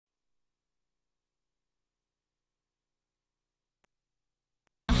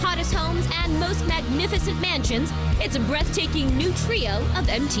hottest homes and most magnificent mansions, it's a breathtaking new trio of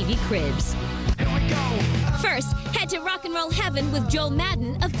MTV Cribs. Here we go. First, head to rock and roll heaven with Joel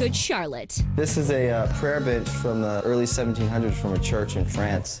Madden of Good Charlotte. This is a prayer bench from the early 1700s from a church in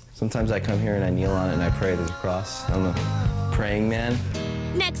France. Sometimes I come here and I kneel on it and I pray. There's a cross. I'm a praying man.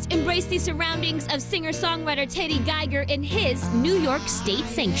 Next, embrace the surroundings of singer-songwriter Teddy Geiger in his New York State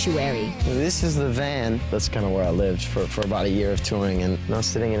Sanctuary. This is the van. That's kind of where I lived for about a year of touring, and now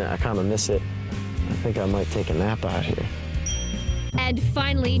sitting in it, I kind of miss it. I think I might take a nap out here. And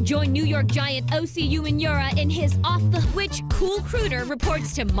finally, join New York giant O.C. Umenyiora in his Off the Which Cool Crooner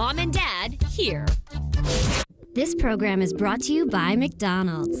reports to Mom and Dad here. This program is brought to you by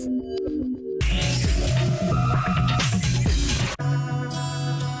McDonald's.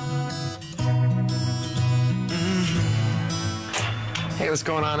 Hey, what's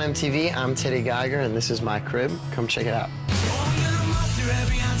going on, MTV? I'm Teddy Geiger, and this is my crib. Come check it out.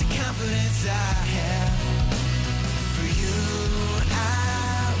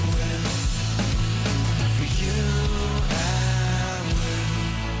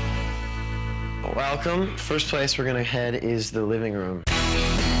 Welcome. First place we're gonna head is the living room.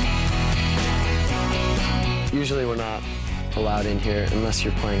 Usually we're not allowed in here unless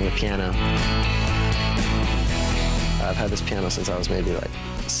you're playing the piano. I've had this piano since I was maybe like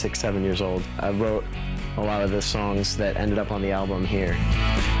 6, 7 years old. I wrote a lot of the songs that ended up on the album here.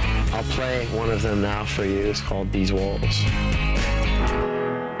 I'll play one of them now for you. It's called These Walls.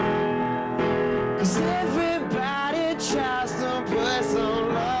 'Cause everybody tries to put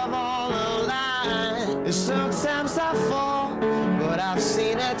some love on the line. And sometimes I fall, but I've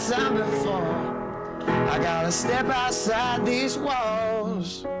seen that time before. I gotta step outside these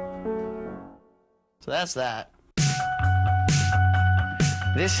walls. So that's that.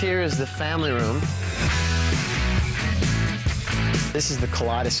 This here is the family room. This is the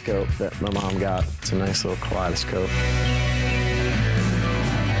kaleidoscope that my mom got. It's a nice little kaleidoscope.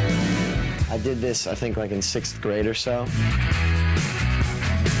 I did this, I think, like in 6th grade or so.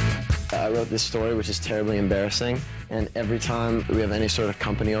 I wrote this story, which is terribly embarrassing, and every time we have any sort of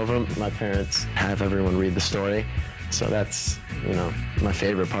company over, my parents have everyone read the story. So that's, you know, my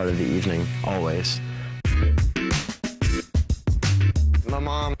favorite part of the evening, always. My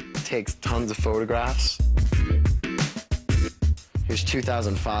mom takes tons of photographs. Here's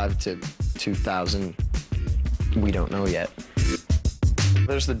 2005 to 2000. We don't know yet.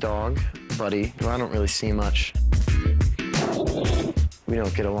 There's the dog, Buddy, who I don't really see much. We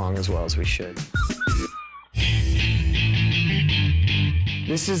don't get along as well as we should.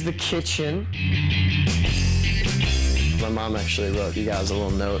 This is the kitchen. My mom actually wrote you guys a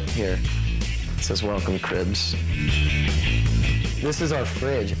little note here. It says, "Welcome, Cribs." This is our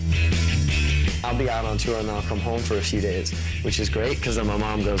fridge. I'll be out on tour and then I'll come home for a few days, which is great because then my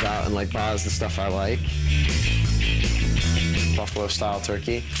mom goes out and like buys the stuff I like. Buffalo style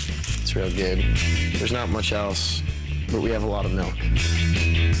turkey. It's real good. There's not much else, but we have a lot of milk.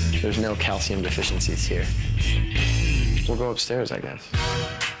 There's no calcium deficiencies here. We'll go upstairs, I guess.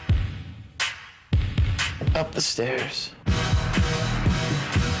 Up the stairs.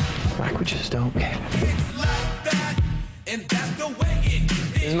 Like we just don't care.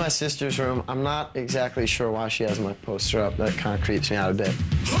 This is my sister's room. I'm not exactly sure why she has my poster up. That kind of creeps me out a bit.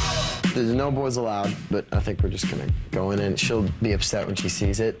 There's no boys allowed, but I think we're just gonna go in and she'll be upset when she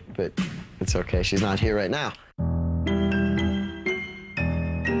sees it, but it's okay. She's not here right now.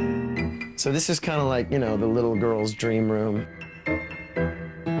 So this is kind of like, you know, the little girl's dream room.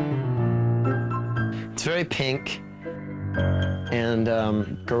 It's very pink and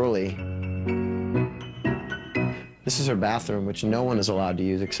girly. This is her bathroom, which no one is allowed to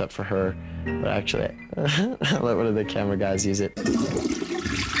use except for her. But actually, I'll let one of the camera guys use it.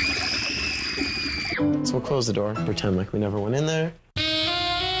 So we'll close the door, pretend like we never went in there.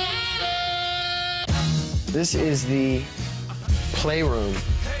 This is the playroom,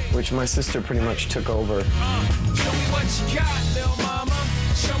 which my sister pretty much took over.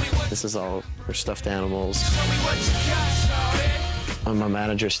 This is all her stuffed animals. My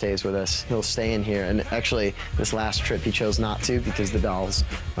manager stays with us. He'll stay in here, and actually, this last trip he chose not to because the dolls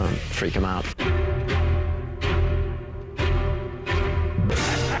freak him out.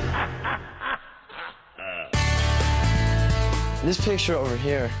 This picture over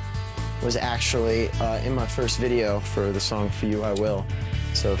here was actually in my first video for the song For You I Will.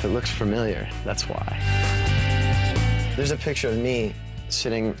 So if it looks familiar, that's why. There's a picture of me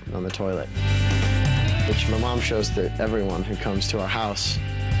sitting on the toilet, which my mom shows to everyone who comes to our house.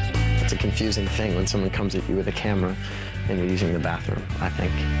 It's a confusing thing when someone comes at you with a camera and you're using the bathroom, I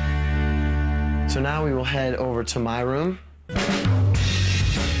think. So now we will head over to my room.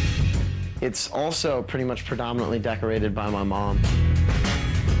 It's also pretty much predominantly decorated by my mom.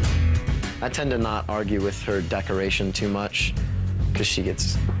 I tend to not argue with her decoration too much because she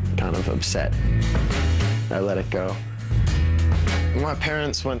gets kind of upset. I let it go. My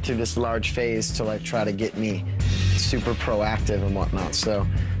parents went through this large phase to like try to get me super proactive and whatnot. So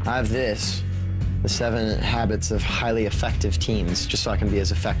I have this, the 7 habits of highly effective teens, just so I can be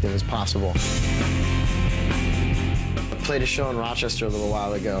as effective as possible. I played a show in Rochester a little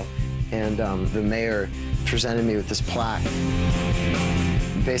while ago, and the mayor presented me with this plaque.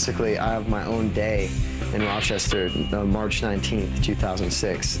 Basically, I have my own day in Rochester, March 19th,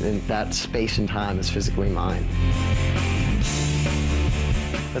 2006, and that space and time is physically mine.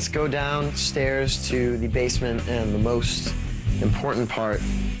 Let's go downstairs to the basement and the most important part,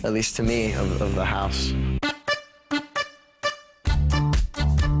 at least to me, of the house.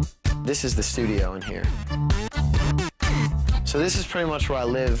 This is the studio in here. So this is pretty much where I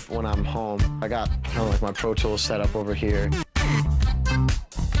live when I'm home. I got kind of like my Pro Tools set up over here.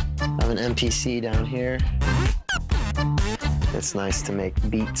 I have an MPC down here. It's nice to make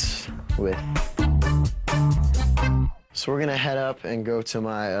beats with. So we're gonna head up and go to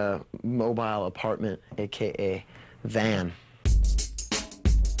my mobile apartment, AKA van.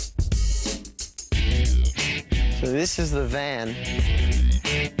 So this is the van.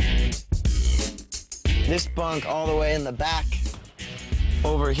 This bunk all the way in the back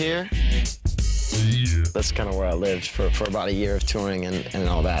over here. That's kind of where I lived for about a year of touring and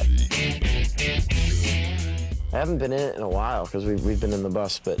all that. I haven't been in it in a while because we've been in the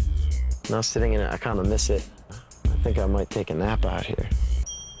bus, but now sitting in it, I kind of miss it. I think I might take a nap out here.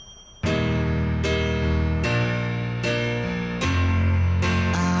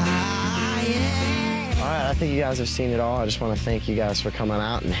 All right, I think you guys have seen it all. I just want to thank you guys for coming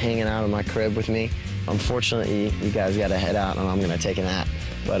out and hanging out in my crib with me. Unfortunately, you guys got to head out, and I'm going to take a nap.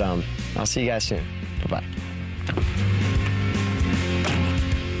 But I'll see you guys soon. Bye-bye.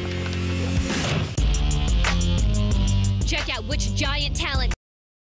 Check out which giant talent